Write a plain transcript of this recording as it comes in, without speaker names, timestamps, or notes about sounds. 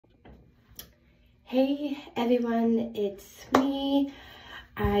Hey everyone, it's me.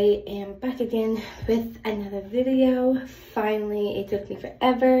 I am back again with another video. Finally, it took me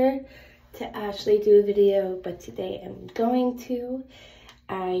forever to actually do a video, but today I'm going to.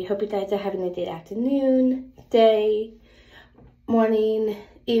 I hope you guys are having a good afternoon, day, morning,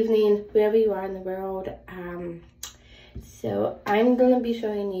 evening, wherever you are in the world. So I'm going to be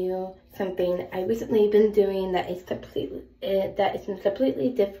showing you something I recently been doing that is completely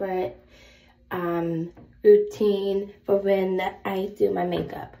different routine for when I do my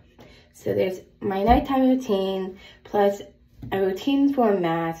makeup. So there's my nighttime routine plus a routine for a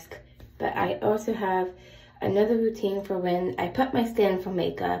mask, but I also have another routine for when I put my skin for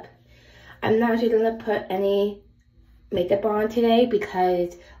makeup. I'm not actually gonna put any makeup on today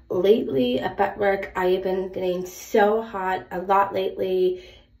because lately at work I have been getting so hot a lot lately,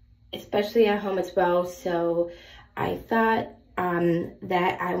 especially at home as well. So I thought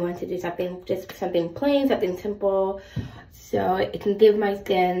that I want to do something plain, something simple, so it can give my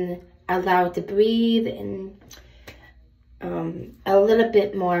skin allowed to breathe and a little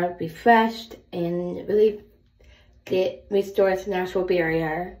bit more refreshed and really restore its natural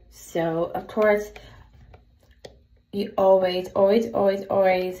barrier. So of course, you always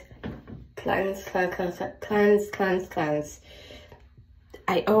cleanse.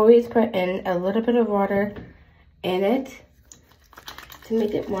 I always put in a little bit of water in it to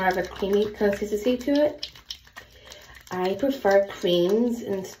make it more of a creamy consistency to it. I prefer creams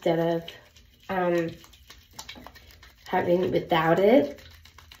instead of having it without it.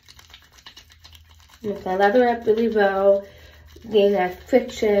 I lather up really well, gain that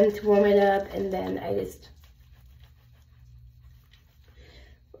friction to warm it up, and then I just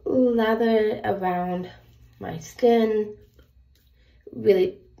lather around my skin,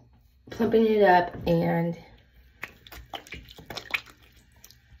 really plumping it up and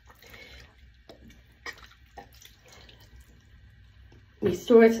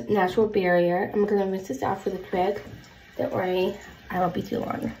restore its natural barrier. I'm gonna rinse this off really quick. Don't worry, I won't be too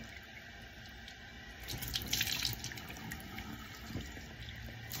long.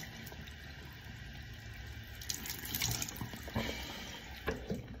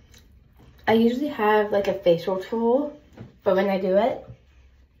 I usually have like a facial tool for when I do it,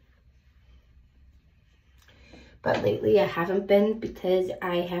 but lately I haven't been because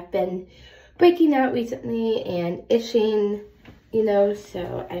I have been breaking out recently and itching, you know,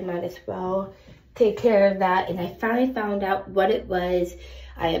 so I might as well take care of that. And I finally found out what it was.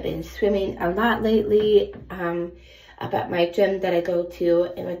 I have been swimming a lot lately about my gym that I go to,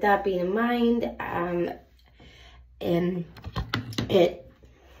 and with that being in mind, and it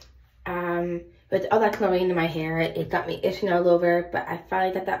with all that chlorine in my hair, it got me itching all over, but I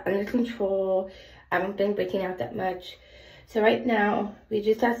finally got that under control. I haven't been breaking out that much. So right now, we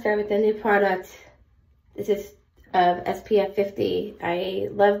just got started with a new product. This is SPF 50. I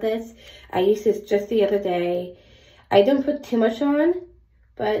love this. I used this just the other day. I don't put too much on,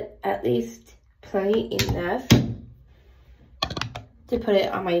 but at least plenty enough to put it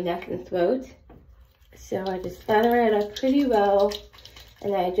on my neck and throat. So I just lather it up pretty well,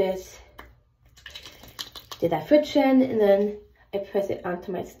 and I just did that friction, and then I press it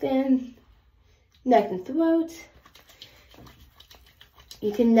onto my skin, neck and throat.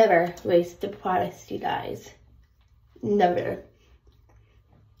 You can never waste the products, you guys. Never.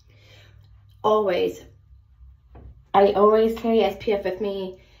 Always. I always carry SPF with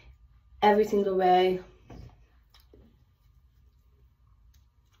me every single way.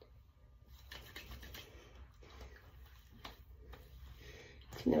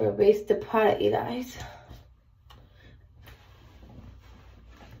 You can never waste the product, you guys.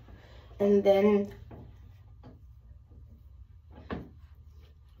 And then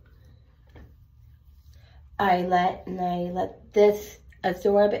I let this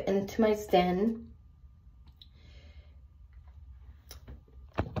absorb into my skin.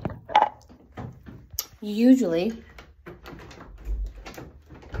 Usually,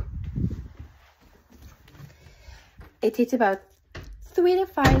 it takes about 3 to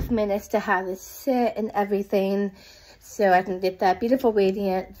 5 minutes to have it sit and everything, so I can get that beautiful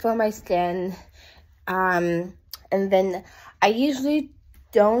radiant for my skin. And then I usually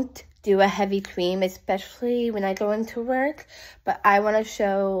don't do a heavy cream, especially when I go into work, but I want to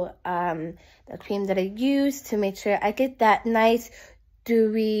show the cream that I use to make sure I get that nice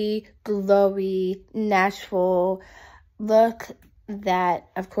dewy, glowy, natural look that,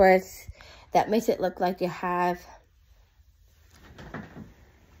 of course, that makes it look like you have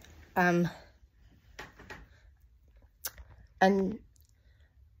and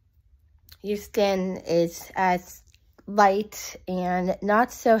your skin is as light and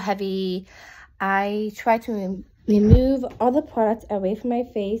not so heavy I try to remove all the products away from my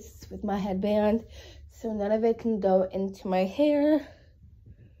face with my headband so none of it can go into my hair.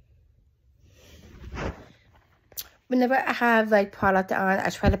 Whenever I have like product on, I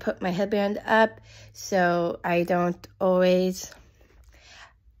try to put my headband up so I don't always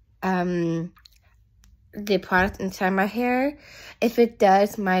the product inside my hair. If it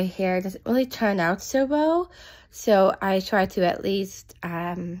does, my hair doesn't really turn out so well, so I try to at least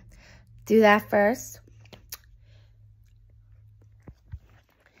do that first.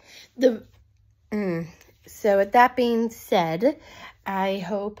 So with that being said, I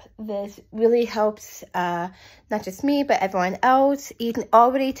hope this really helps not just me, but everyone else. You can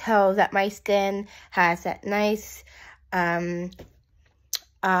already tell that my skin has that nice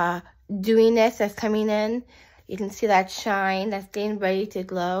dewiness that's coming in. You can see that shine that's getting ready to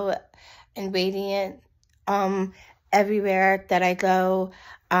glow and radiant everywhere that I go.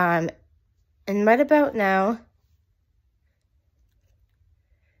 And right about now,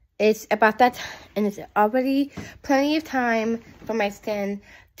 it's about that time, and it's already plenty of time for my skin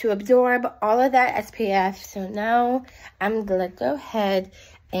to absorb all of that SPF. So now I'm gonna go ahead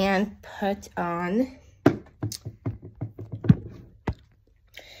and put on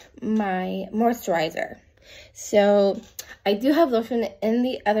my moisturizer. So I do have lotion in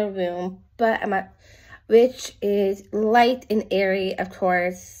the other room, but which is light and airy, of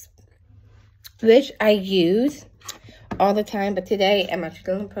course, which I use all the time. But today I'm actually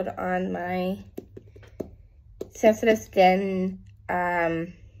going to put on my Sensitive Skin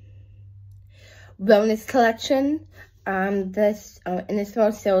Wellness Collection. And it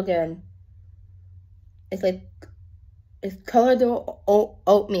smells so good. It's colored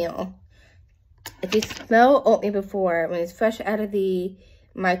oatmeal. If you smell oatmeal before, when it's fresh out of the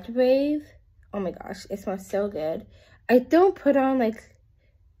microwave, oh my gosh, it smells so good. I don't put on like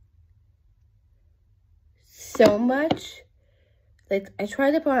so much. Like, I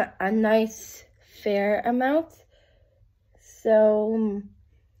try to put on a nice fair amount, so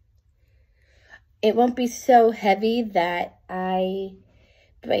it won't be so heavy that I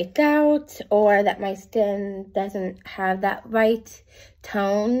break out or that my skin doesn't have that right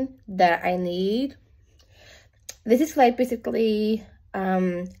tone that I need. This is like basically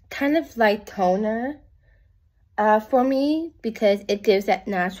kind of like toner for me, because it gives that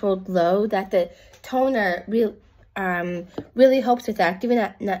natural glow that the toner really helps with that, giving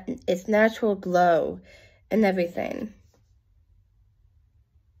that its natural glow and everything.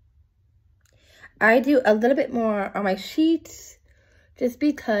 I do a little bit more on my sheets just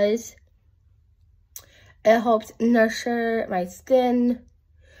because it helps nurture my skin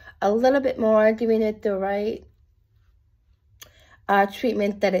a little bit more, giving it the right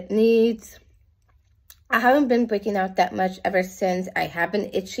treatment that it needs. I haven't been breaking out that much ever since I have been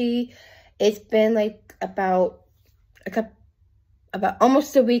itchy. It's been like about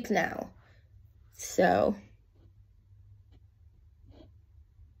almost a week now. So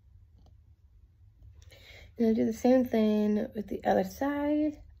I'm gonna do the same thing with the other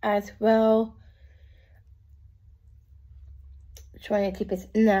side as well. Trying to keep its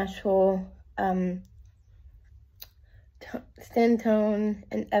natural skin tone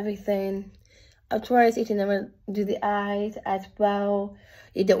and everything. Of course, you can never do the eyes as well.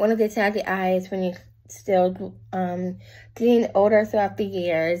 You don't want to get out the eyes when you're still getting older throughout the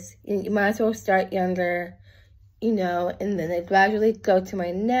years. You might as well start younger, you know, and then I gradually go to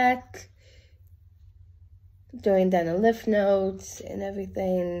my neck, doing down the lymph nodes and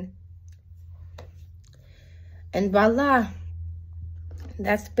everything. And voila,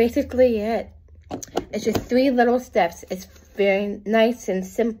 that's basically it. It's just 3 little steps. It's very nice and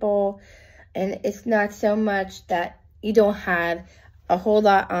simple, and it's not so much that you don't have a whole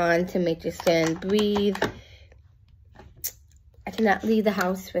lot on to make your skin breathe. I cannot leave the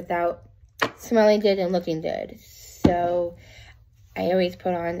house without smelling good and looking good. So I always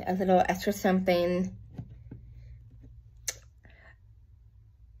put on a little extra something.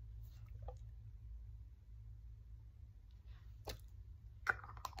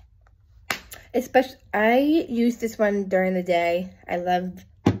 Especially, I use this one during the day. I love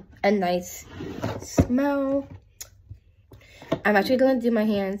a nice smell. I'm actually going to do my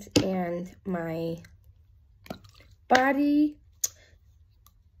hands and my body.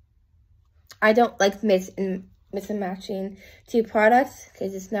 I don't like mix and matching 2 products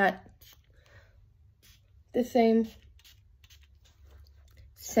because it's not the same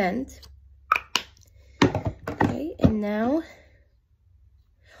scent. Okay, and now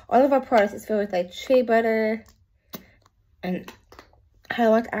all of our products is filled with like shea butter and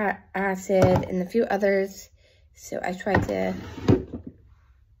hyaluronic acid and a few others. So I try to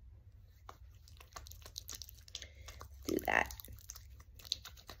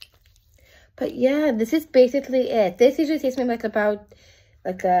But yeah, this is basically it. This usually takes me like about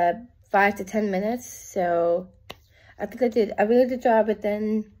 5 to 10 minutes. So I think I did a really good job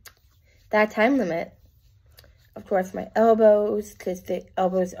within that time limit. Of course, my elbows, because the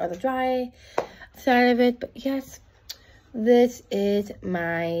elbows are the dry side of it. But yes, this is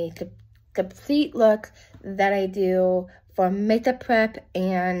my complete look that I do for makeup prep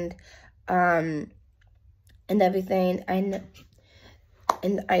and everything.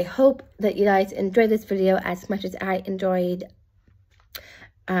 And I hope that you guys enjoyed this video as much as I enjoyed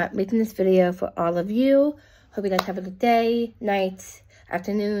making this video for all of you. Hope you guys have a good day, night,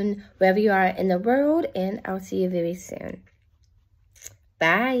 afternoon, wherever you are in the world, and I'll see you very soon.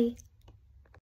 Bye.